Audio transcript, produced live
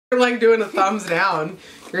You're like doing a thumbs down.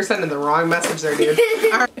 You're sending the wrong message there, dude.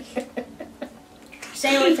 All right.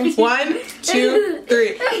 Say it with us. 1, 2,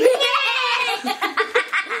 3. 1,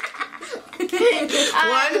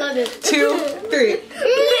 2, 3.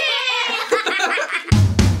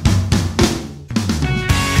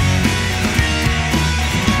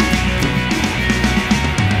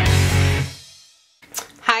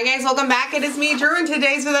 Hi guys, welcome back. It is me, Drew, and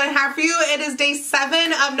today's video I have for you. It is day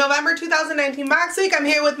 7 of November 2019 box week. I'm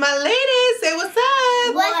here with my ladies. Say what's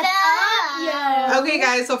up. What's up? Yeah. Okay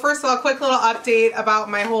guys, so first of all, quick little update about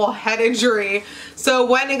my whole head injury. So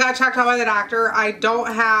went and got checked out by the doctor. I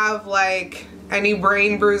don't have like any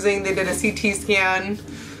brain bruising. They did a CT scan.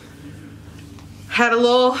 Had a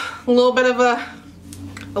little bit of a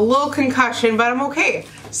little concussion, but I'm okay.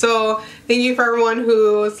 So thank you for everyone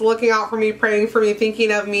who's looking out for me, praying for me,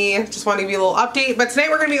 thinking of me. Just want to give you a little update. But tonight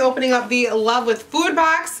we're going to be opening up the Love with Food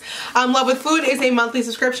box. Love with Food is a monthly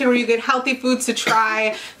subscription where you get healthy foods to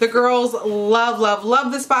try. The girls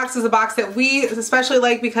love this box. It's a box that we especially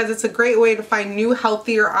like because it's a great way to find new,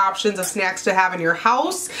 healthier options of snacks to have in your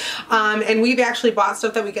house. And we've actually bought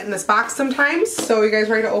stuff that we get in this box sometimes. So you guys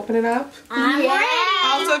ready to open it up? I'm ready.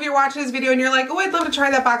 Also, if you're watching this video and you're like, oh, I'd love to try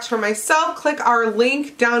that box for myself, click our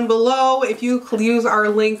link down below. If you use our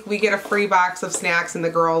link, we get a free box of snacks, and the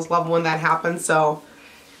girls love when that happens. So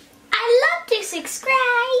I love to subscribe.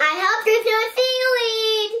 I hope you're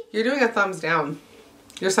feeling. You're doing a thumbs down.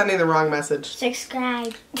 You're sending the wrong message.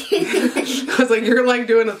 Subscribe. I was like, you're like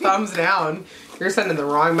doing a thumbs down. You're sending the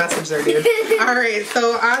wrong message there, dude. Alright,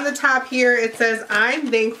 so on the top here it says,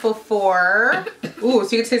 I'm thankful for... Ooh,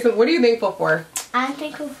 so you can say something. What are you thankful for? I'm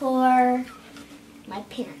thankful for my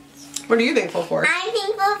parents. What are you thankful for? I'm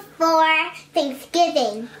thankful for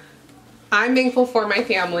Thanksgiving. I'm thankful for my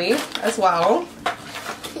family as well.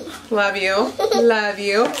 Love you. Love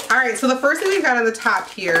you. Alright, so the first thing we've got on the top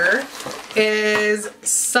here is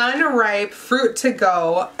Sun-Ripe Fruit to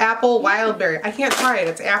Go Apple Wildberry. I can't try it.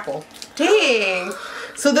 It's apple. Dang.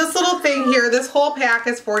 So this little thing here, this whole pack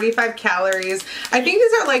is 45 calories. I think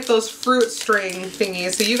these are like those fruit string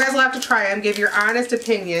thingies. So you guys will have to try them. Give your honest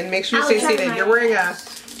opinion. Make sure you stay seated. You're wearing a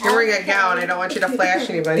gown. I don't want you to flash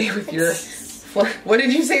anybody with your... What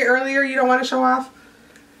did you say earlier you don't want to show off?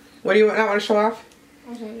 What do you not want to show off?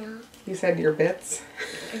 I don't know. You said your bits.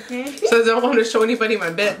 So I don't want to show anybody my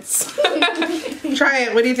bits. Try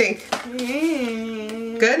it. What do you think?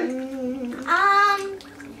 Good?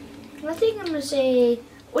 I think I'm gonna say.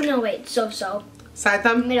 Oh no, wait. So. Side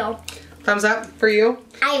thumb? Middle. Thumbs up for you?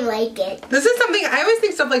 I like it. This is something, I always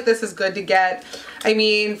think stuff like this is good to get. I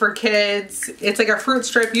mean, for kids, it's like a fruit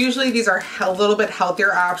strip. Usually these are a little bit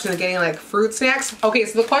healthier option than getting like fruit snacks. Okay,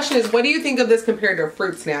 so the question is, what do you think of this compared to a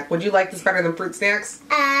fruit snack? Would you like this better than fruit snacks?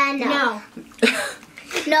 No.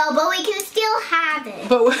 No, but we can still have it.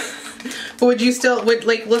 But would you still,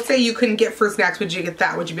 like, let's say you couldn't get fruit snacks, would you get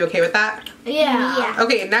that? Would you be okay with that? Yeah.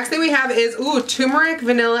 Okay, next thing we have is, ooh, turmeric,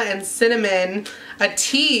 vanilla, and cinnamon, a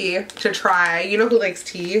tea to try. You know who likes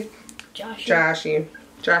tea? Joshy.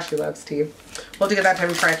 Joshy loves tea. We'll have to get that time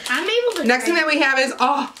to try. I'm able to Next thing that we have is,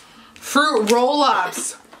 oh, fruit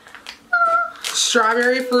roll-ups.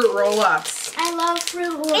 Strawberry fruit roll-ups. I love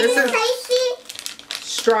fruit roll-ups. This is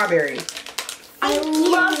strawberry. I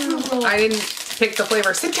love fruit roll-ups. I didn't pick the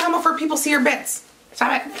flavor. Sit down before people see your bits.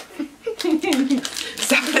 Stop it.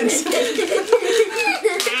 Stop it.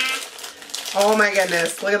 Oh my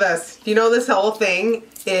goodness. Look at this. Do you know this whole thing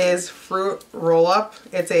is fruit roll-up?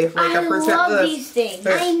 It's a like a fruit snack. I love these things.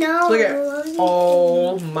 I know. Look at it.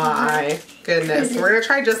 Oh my goodness. We're going to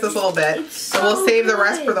try just this little bit. So and we'll save the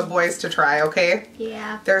rest for the boys to try, okay?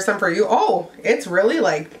 Yeah. There's some for you. Oh, it's really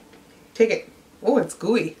like, take it. Oh, it's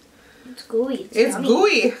gooey. It's gooey. It's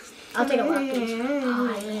gooey. I'll take a look. Oh,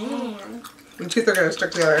 yeah. The teeth are going to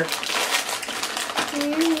stick together.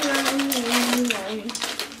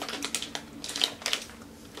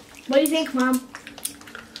 What do you think, Mom?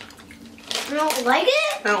 You don't like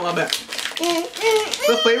it? I don't love it.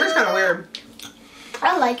 The flavor's kind of weird.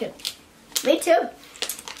 I like it. Me too.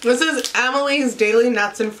 This is Emily's Daily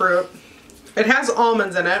Nuts and Fruit. It has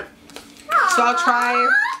almonds in it. So I'll try.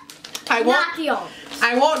 Not the almonds.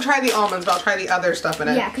 I won't try the almonds, but I'll try the other stuff in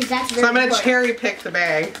it. Yeah, because that's very So I'm going to important. cherry pick the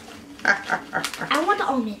bag. I want the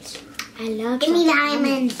almonds. I love Give me the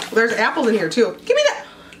almonds. There's apples in here too. Give me that.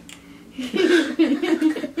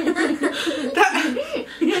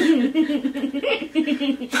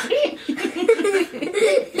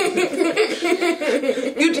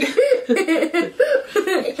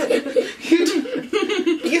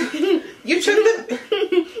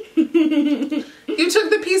 You took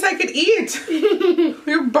the piece I could eat.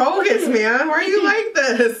 You're bogus, man. Why are you like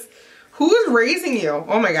this? Who is raising asking you.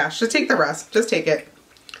 Oh my gosh, just take the rest. Just take it.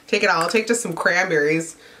 Take it all. I'll take just some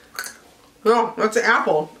cranberries. Oh, that's an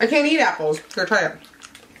apple. I can't eat apples. Here, try it.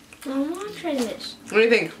 I want to try this. What do you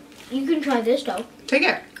think? You can try this though. Take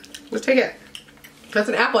it. Just take it. That's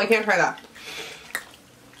an apple. I can't try that.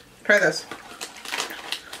 Try this.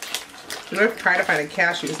 I'm going to try to find a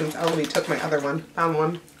cashew since Elodie took my other one. Found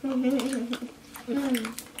one.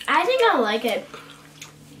 I think I like it.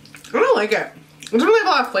 I don't like it. It doesn't have a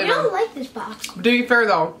lot of flavor. I don't like this box. To be fair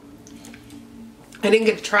though, I didn't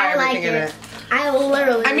get to try everything in it. I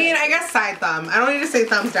literally. I mean, I guess side thumb. I don't need to say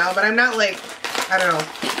thumbs down, but I'm not like, I don't know.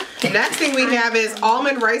 Next thing we have is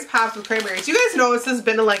almond rice pops with cranberries. You guys know this has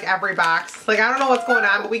been in like every box. Like I don't know what's going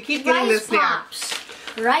on, but we keep getting this snack.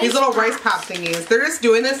 These little rice pop thingies. They're just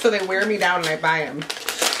doing this so they wear me down and I buy them.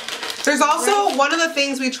 There's also one of the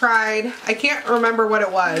things we tried. I can't remember what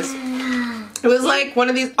it was. It was like one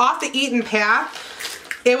of these off the eaten path.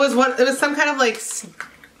 It was some kind of like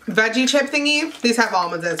veggie chip thingy. These have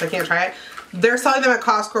almonds in it, so I can't try it. They're selling them at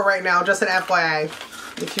Costco right now, just an FYI.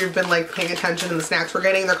 If you've been like paying attention to the snacks we're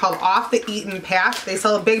getting, they're called off the eaten path. They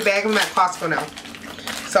sell a big bag of them at Costco now.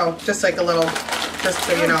 So just like a little, just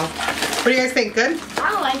so you know. What do you guys think? Good?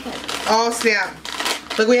 I like it. Oh snap.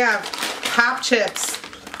 Look, we have pop chips.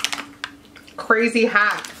 Crazy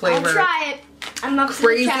hot flavor. I'll try it. I'm up for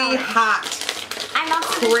Crazy the challenge. hot. I'm up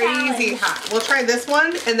for the Crazy hot. We'll try this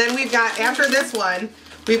one, and then we've got, after this one,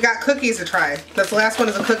 we've got cookies to try. This last one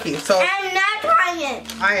is a cookie. So I'm not trying it.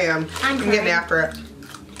 I am. I'm getting after it.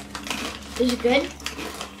 Is it good?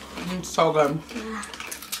 It's so good.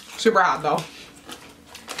 Super hot though.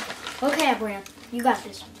 Okay, Brian. You got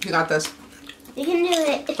this. You got this. You can do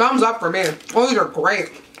it. Thumbs up for me. Oh, these are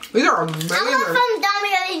great. These are amazing. I'm not from dumb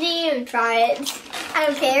because I didn't even try it. I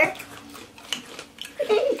don't care.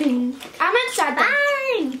 I'm excited.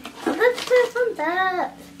 Fine. Let's put some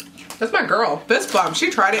up. That's my girl. Fist bump. She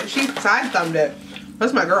tried it and she side thumbed it.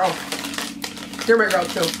 That's my girl. You're my girl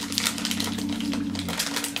too.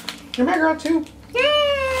 You're my girl too.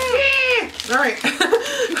 All right. Do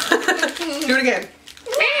it again.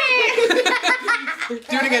 Do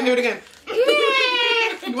it again. Do it again.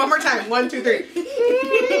 One more time. 1, 2, 3.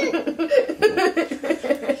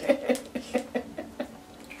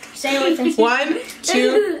 Say it with us. 1,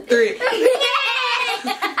 2, 3.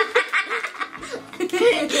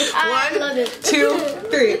 I love it. 2,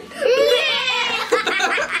 3.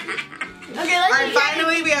 Okay, let's Alright,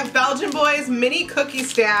 finally we have Belgian Boys Mini Cookie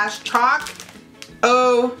Stash Chalk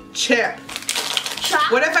O Chip.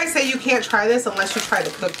 Chalk? What if I say you can't try this unless you try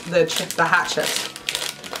the hot chips?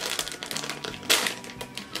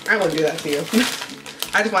 I wouldn't do that to you.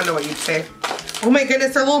 I just want to know what you'd say. Oh my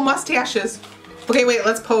goodness, they're little mustaches. Okay, wait,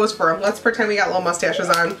 let's pose for them. Let's pretend we got little mustaches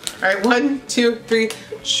on. Alright, 1, 2, 3.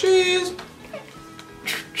 Cheese.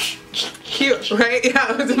 Cute, right?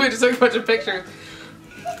 Yeah, we just took a bunch of pictures.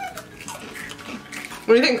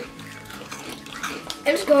 What do you think?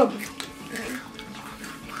 It's good.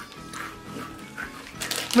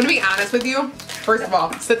 I'm gonna be honest with you. First of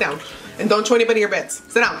all, sit down. And don't show anybody your bits.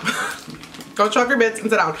 Sit down. Don't show off your bits and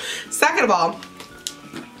sit down. Second of all,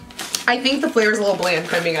 I think the flavor's a little bland,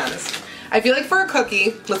 if I'm being honest. I feel like for a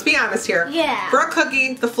cookie, let's be honest here. Yeah. For a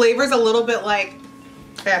cookie, the flavor's a little bit like,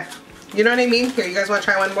 you know what I mean? Here, you guys want to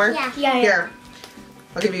try one more? Yeah. Here,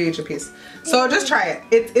 I'll give you each a piece. So just try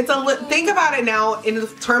it. Think about it now in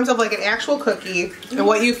terms of like an actual cookie and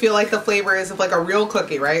what you feel like the flavor is of like a real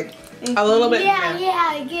cookie, right? A little bit. Yeah,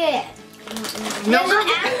 I get it. No,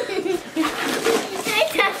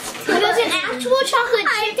 There's an actual chocolate chip.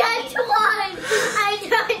 I touched one.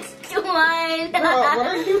 Girl, what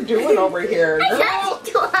are you doing over here? Girl? I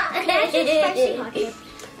touched one.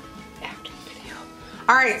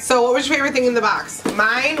 Alright, so what was your favorite thing in the box?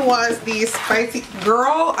 Mine was the spicy...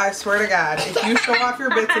 Girl, I swear to God, if you show off your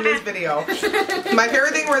bits in this video. My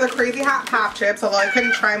favorite thing were the crazy hot pop chips, although I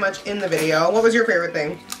couldn't try much in the video. What was your favorite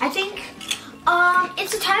thing? I think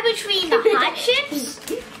it's a tie between the hot chips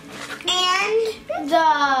and the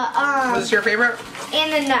Was this your favorite?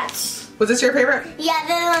 and the nuts. Was this your favorite? Yeah,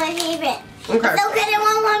 that's my favorite. Okay. So good, I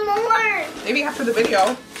want one more. Maybe after the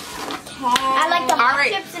video. I like the hot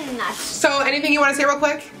Alright. chips and the nuts. So, anything you want to say real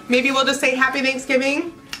quick? Maybe we'll just say Happy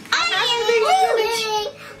Thanksgiving? I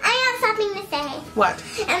have something to say. What?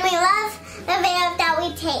 And we love the videos that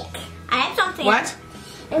we take. I have something. What?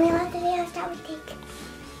 And we love the videos that we take.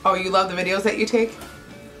 Oh, you love the videos that you take?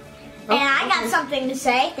 And I got something to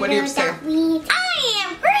say. What do you have to say? I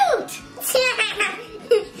am Groot.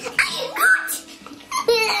 I am Groot.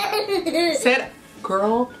 Sit,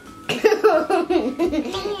 girl.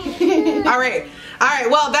 Alright.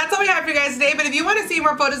 Alright, well, that's all we have for you guys today. But if you want to see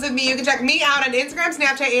more photos of me, you can check me out on Instagram,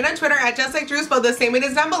 Snapchat, and on Twitter at Justlikedrew, spelled the same way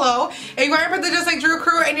as down below. If you're part of the Just Like Drew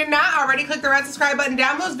crew and you're not already, click the red subscribe button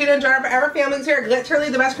down below this video and join our forever families here.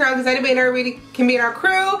 Literally the best crew because anybody and everybody can be in our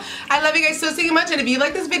crew. I love you guys so much. And if you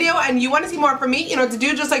like this video and you want to see more from me, you know what to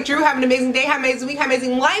do. Just like Drew, have an amazing day, have an amazing week, have an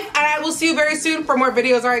amazing life. And I will see you very soon for more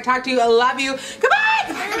videos. Alright, talk to you. I love you. Goodbye!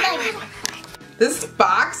 Goodbye. This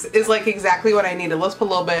box is like exactly what I needed. Let's put a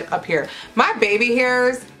little bit up here. My baby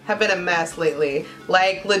hairs have been a mess lately.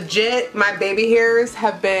 Like legit, my baby hairs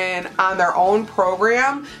have been on their own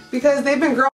program because they've been growing.